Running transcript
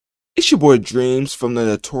It's your boy Dreams from the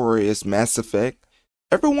notorious Mass Effect.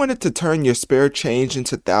 Ever wanted to turn your spare change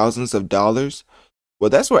into thousands of dollars? Well,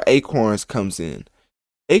 that's where Acorns comes in.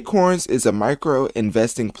 Acorns is a micro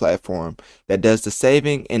investing platform that does the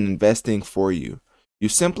saving and investing for you. You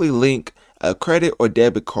simply link a credit or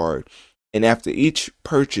debit card, and after each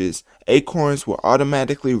purchase, Acorns will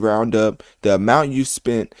automatically round up the amount you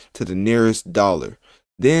spent to the nearest dollar.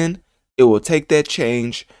 Then, it will take that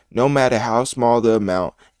change, no matter how small the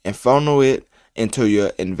amount, and funnel it into your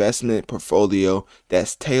investment portfolio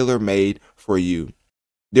that's tailor-made for you.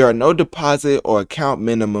 There are no deposit or account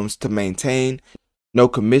minimums to maintain, no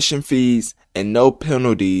commission fees, and no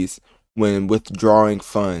penalties when withdrawing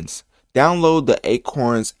funds. Download the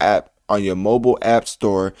Acorns app on your mobile app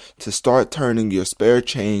store to start turning your spare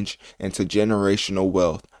change into generational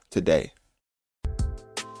wealth today.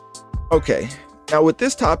 Okay. Now with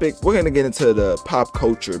this topic, we're going to get into the pop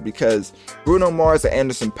culture because Bruno Mars and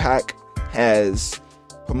Anderson .Paak has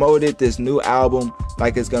promoted this new album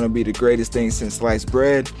like it's going to be the greatest thing since sliced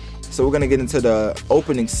bread. So we're going to get into the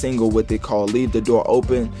opening single with it called Leave the Door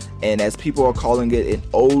Open, and as people are calling it, an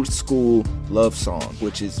old school love song,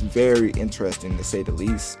 which is very interesting to say the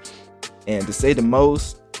least. And to say the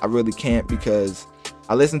most, I really can't, because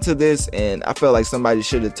I listened to this and I felt like somebody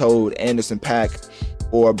should have told Anderson .Paak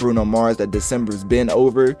or Bruno Mars that December's been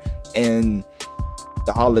over and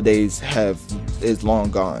the holidays is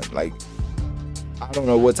long gone. Like, I don't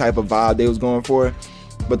know what type of vibe they was going for,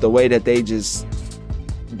 but the way that they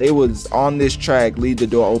was on this track, Leave the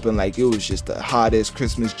Door Open, like it was just the hottest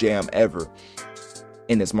Christmas jam ever,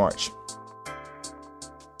 and it's March.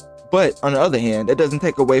 But on the other hand, that doesn't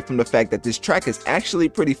take away from the fact that this track is actually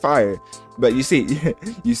pretty fire. But you see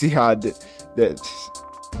how that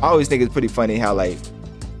I always think it's pretty funny how like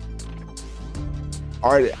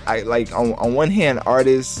on one hand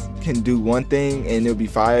artists can do one thing and it'll be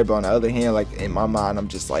fire, but on the other hand, like in my mind, I'm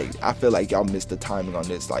just like, I feel like y'all missed the timing on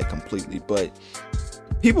this like completely. But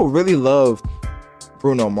people really love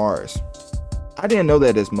Bruno Mars. I didn't know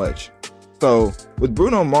that as much. So with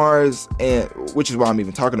Bruno Mars, and which is why I'm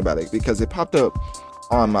even talking about it, because it popped up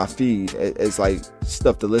on my feed as like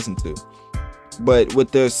stuff to listen to. But with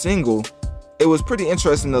their single, it was pretty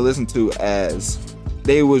interesting to listen to, as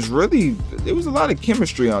there was a lot of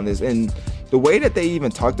chemistry on this, and the way that they even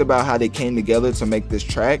talked about how they came together to make this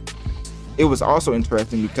track, it was also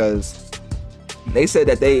interesting because they said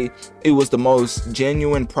that it was the most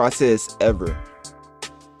genuine process ever.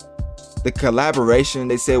 The collaboration,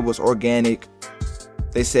 they said, was organic.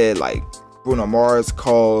 They said like Bruno Mars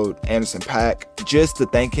called Anderson .Paak just to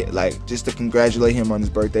thank him, like just to congratulate him on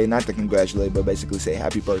his birthday. Not to congratulate, but basically say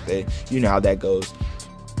happy birthday. You know how that goes.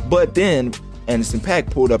 But then Anderson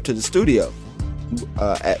 .Paak pulled up to the studio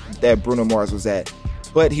that Bruno Mars was at,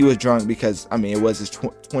 but he was drunk because it was his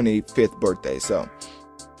 25th birthday. So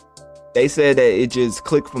they said that it just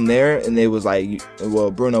clicked from there, and it was like,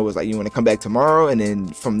 well, Bruno was like, you want to come back tomorrow? And then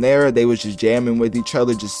from there, they was just jamming with each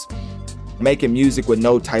other, just making music with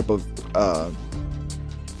no type of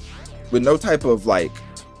like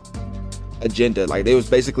agenda. Like they was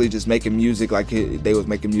basically just making music like they was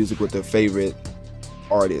making music with their favorite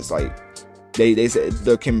artists. Like they said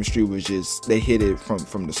the chemistry was just, they hit it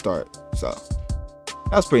from the start. So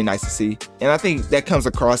that was pretty nice to see, and I think that comes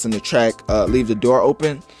across in the track Leave the Door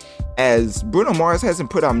Open, as Bruno Mars hasn't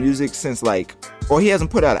put out music since he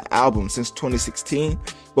hasn't put out an album since 2016,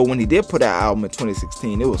 but when he did put out an album in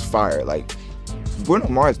 2016, it was fire. Like Bruno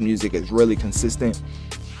Mars music is really consistent,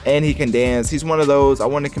 and he can dance. He's one of those, I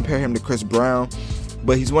want to compare him to Chris Brown,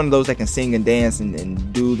 but he's one of those that can sing and dance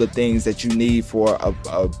and do the things that you need for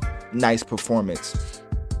a nice performance.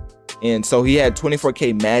 And so he had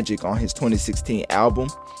 24K Magic on his 2016 album.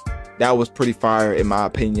 That was pretty fire in my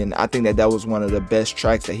opinion. I think that was one of the best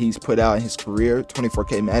tracks that he's put out in his career,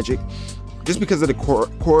 24K Magic, just because of the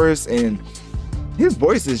chorus, and his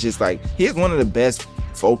voice is just like, he has one of the best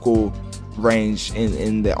vocal range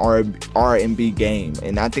in the R&B game,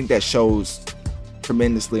 and I think that shows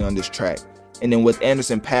tremendously on this track. And then with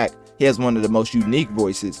Anderson .Paak, he has one of the most unique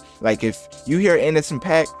voices. Like if you hear Anderson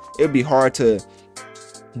 .Paak, it'd be hard to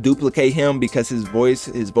duplicate him because his voice,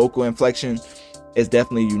 his vocal inflection is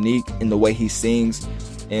definitely unique in the way he sings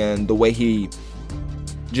and the way he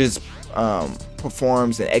just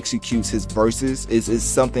performs and executes his verses is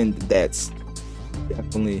something that's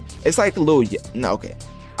definitely, it's like I'm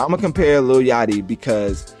gonna compare Lil Yachty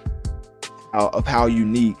because of how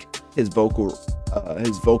unique his vocals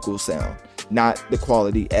sound, not the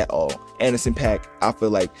quality at all. Anderson .Paak, I feel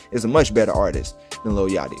like, is a much better artist than Lil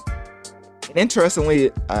Yachty. And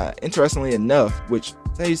interestingly enough, which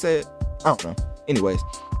say you said, I don't know. Anyways,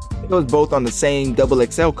 It was both on the same double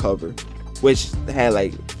XL cover, which had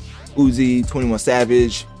like Uzi, 21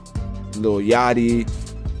 Savage, Lil Yachty,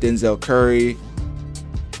 Denzel Curry,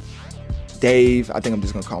 Dave. I think I'm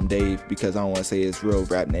just gonna call him Dave because I don't want to say his real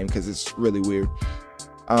rap name because it's really weird.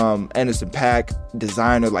 Anderson .Paak,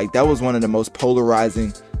 Designer. Like, that was one of the most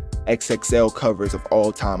polarizing XXL covers of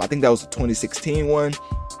all time. I think that was the 2016 one.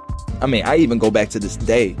 I mean, I even go back to this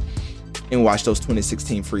day and watch those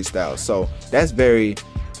 2016 freestyles. So that's very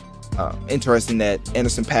interesting that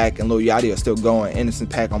Anderson .Paak and Lil Yachty are still going. Anderson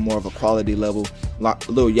 .Paak on more of a quality level,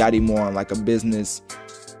 Lil Yachty more on like a business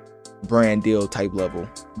brand deal type level.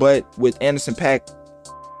 But with Anderson .Paak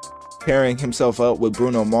pairing himself up with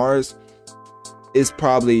Bruno Mars, it's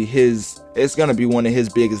probably it's gonna be one of his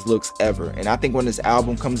biggest looks ever. And I think when this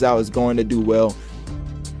album comes out, it's going to do well.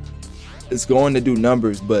 It's going to do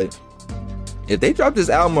numbers. But if they drop this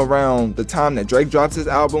album around the time that Drake drops his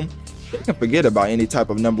album, they can forget about any type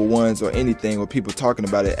of number ones or anything or people talking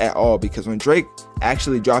about it at all. Because when Drake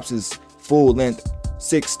actually drops his full-length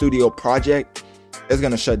 6 studio project, it's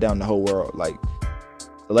gonna shut down the whole world. Like,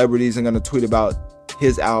 celebrities are gonna tweet about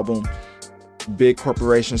his album. Big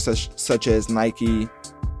corporations such as Nike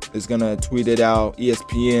is gonna tweet it out.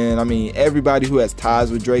 ESPN. I mean, everybody who has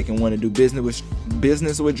ties with Drake and want to do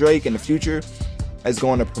business with Drake in the future is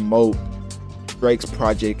going to promote Drake's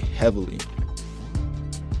project heavily.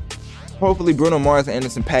 Hopefully Bruno Mars and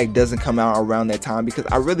Anderson .Paak doesn't come out around that time, because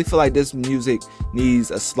I really feel like this music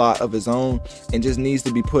needs a slot of its own and just needs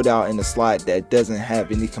to be put out in a slot that doesn't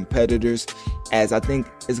have any competitors, as I think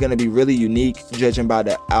it's going to be really unique judging by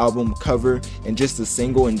the album cover and just the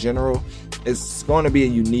single in general. It's going to be a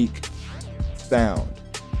unique sound,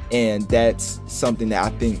 and that's something that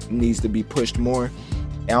I think needs to be pushed more.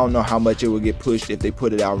 I don't know how much it will get pushed if they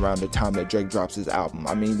put it out around the time that Drake drops his album.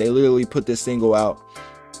 I mean, they literally put this single out,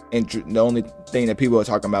 and the only thing that people are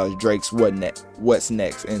talking about is Drake's What's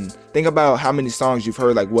Next. And think about how many songs you've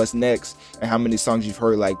heard like What's Next and how many songs you've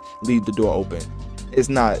heard like Leave the Door Open. It's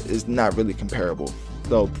not really comparable.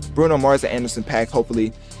 So Bruno Mars and Anderson .Paak,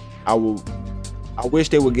 hopefully I wish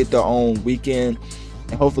they would get their own weekend,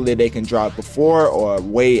 and hopefully they can drop before or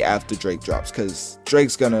way after Drake drops, because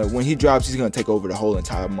Drake's when he drops, he's gonna take over the whole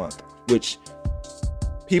entire month, which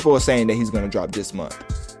people are saying that he's gonna drop this month.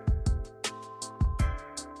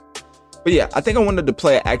 But yeah, I think I wanted to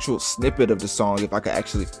play an actual snippet of the song if I could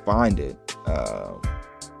actually find it.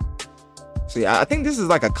 So yeah, I think this is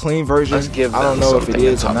like a clean version. I don't know if it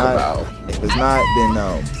is or not. If it's not, then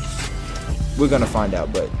we're gonna find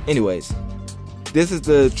out. But anyways, this is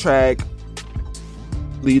the track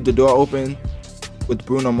Leave the Door Open with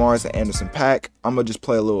Bruno Mars and Anderson .Paak. I'm gonna just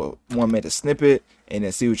play a little 1-minute snippet and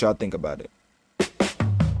then see what y'all think about it.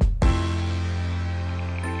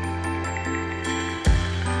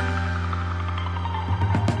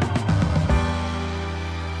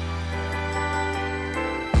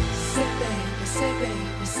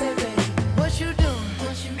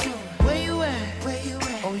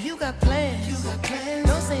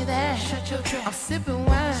 I'm sipping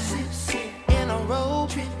wine in a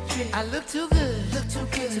robe. I look too good to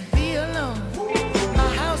be alone.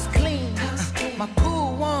 My house clean, my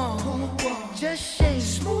pool warm. Just shake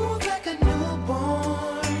smooth like a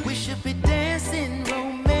newborn. We should be dancing,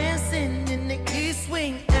 romancing in the east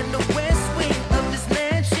wing and the west wing of this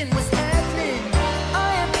mansion. What's happening?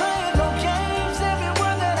 I ain't playing no games. Every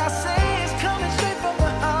word that I say is coming straight from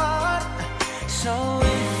the heart. So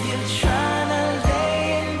if you're trying to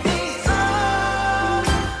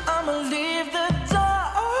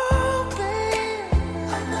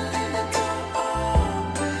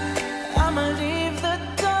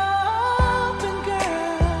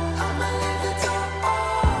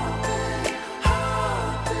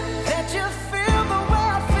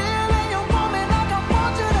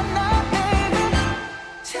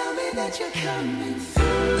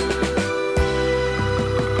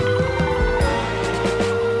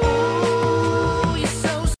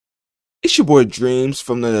It's your boy Dreams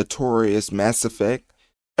from the notorious Mass Effect.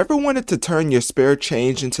 Ever wanted to turn your spare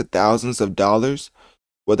change into thousands of dollars?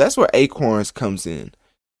 Well, that's where Acorns comes in.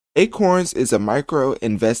 Acorns is a micro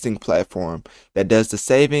investing platform that does the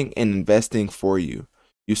saving and investing for you.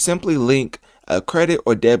 You simply link a credit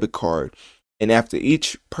or debit card, and after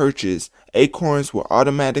each purchase, Acorns will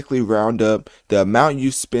automatically round up the amount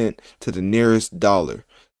you spent to the nearest dollar.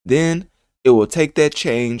 Then it will take that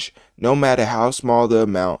change, no matter how small the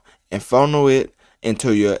amount, and funnel it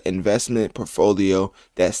into your investment portfolio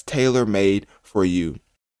that's tailor-made for you.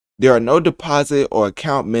 There are no deposit or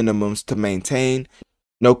account minimums to maintain,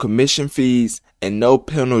 no commission fees, and no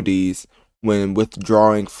penalties when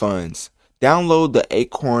withdrawing funds. Download the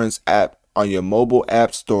Acorns app on your mobile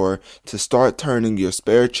app store to start turning your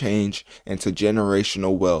spare change into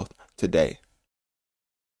generational wealth today.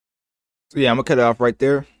 So yeah, I'm gonna cut it off right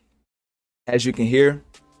there. As you can hear,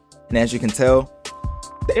 and as you can tell,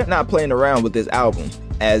 they're not playing around with this album,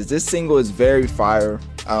 as this single is very fire.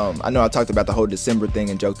 I know I talked about the whole December thing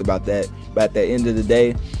and joked about that, but at the end of the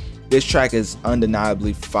day, this track is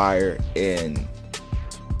undeniably fire, and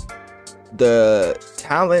the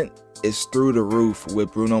talent is through the roof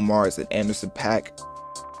with Bruno Mars and Anderson .Paak.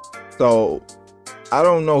 So I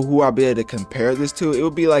don't know who I'll be able to compare this to. It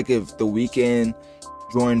would be like if The Weeknd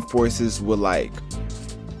joined forces with like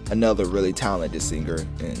another really talented singer,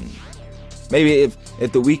 and maybe if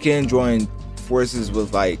The Weeknd joined forces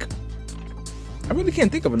with like, I really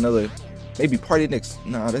can't think of another, maybe Party Next.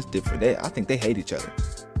 No, that's different. I think they hate each other.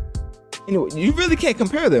 Anyway, you really can't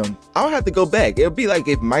compare them. I'll have to go back. It would be like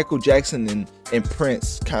if Michael Jackson and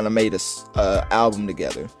Prince kind of made a album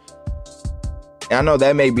together. And I know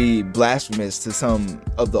that may be blasphemous to some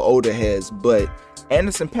of the older heads, but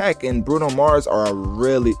Anderson .Paak and Bruno Mars are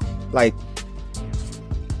really, like,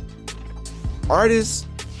 artists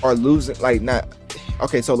are losing, like, not,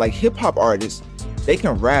 okay, so like hip hop artists, they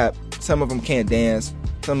can rap, some of them can't dance,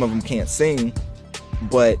 some of them can't sing,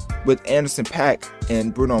 but with Anderson .Paak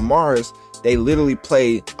and Bruno Mars, they literally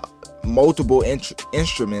play multiple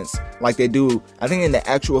instruments like they do. I think in the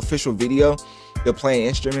actual official video, they're playing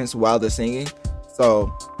instruments while they're singing.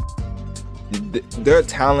 So their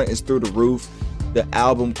talent is through the roof. The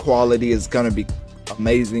album quality is gonna be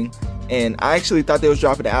amazing. And I actually thought they was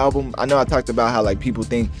dropping the album. I know I talked about how like people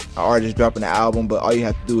think an artist dropping the album, but all you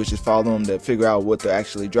have to do is just follow them to figure out what they're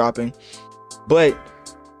actually dropping. But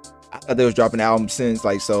I thought they was dropping the album since,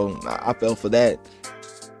 like, so I fell for that.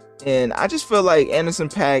 And I just feel like Anderson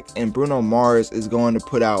 .Paak and Bruno Mars is going to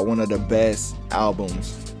put out one of the best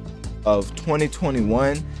albums of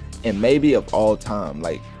 2021 and maybe of all time.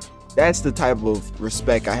 Like, that's the type of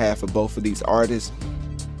respect I have for both of these artists.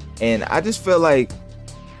 And I just feel like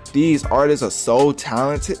these artists are so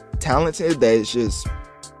talented that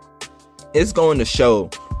it's going to show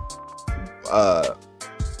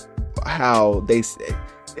how this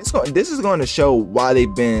is going to show why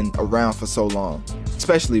they've been around for so long,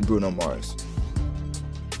 especially Bruno Mars.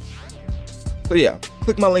 So yeah,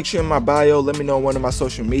 click my link here in my bio. Let me know on one of my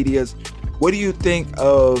social medias. What do you think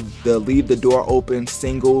of the Leave the Door Open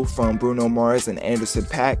single from Bruno Mars and Anderson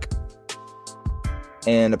 .Paak?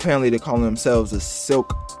 And apparently they call themselves a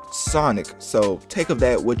Silk Sonic, so take of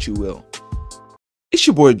that what you will. It's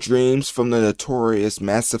your boy Dreams from the notorious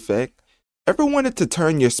Mass Effect. Ever wanted to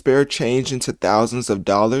turn your spare change into thousands of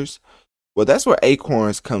dollars? Well, that's where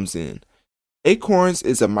Acorns comes in. Acorns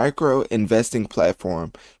is a micro investing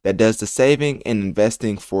platform that does the saving and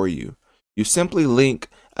investing for you. You simply link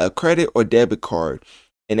a credit or debit card,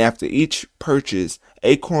 and after each purchase,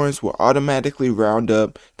 Acorns will automatically round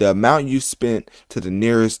up the amount you spent to the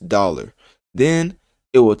nearest dollar. Then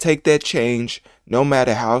it will take that change, no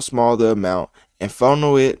matter how small the amount, and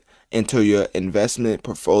funnel it into your investment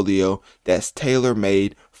portfolio that's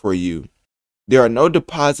tailor-made for you. There are no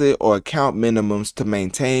deposit or account minimums to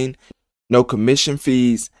maintain, no commission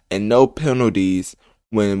fees, and no penalties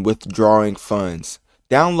when withdrawing funds.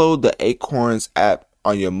 Download the Acorns app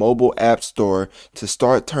on your mobile app store to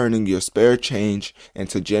start turning your spare change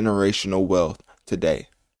into generational wealth today.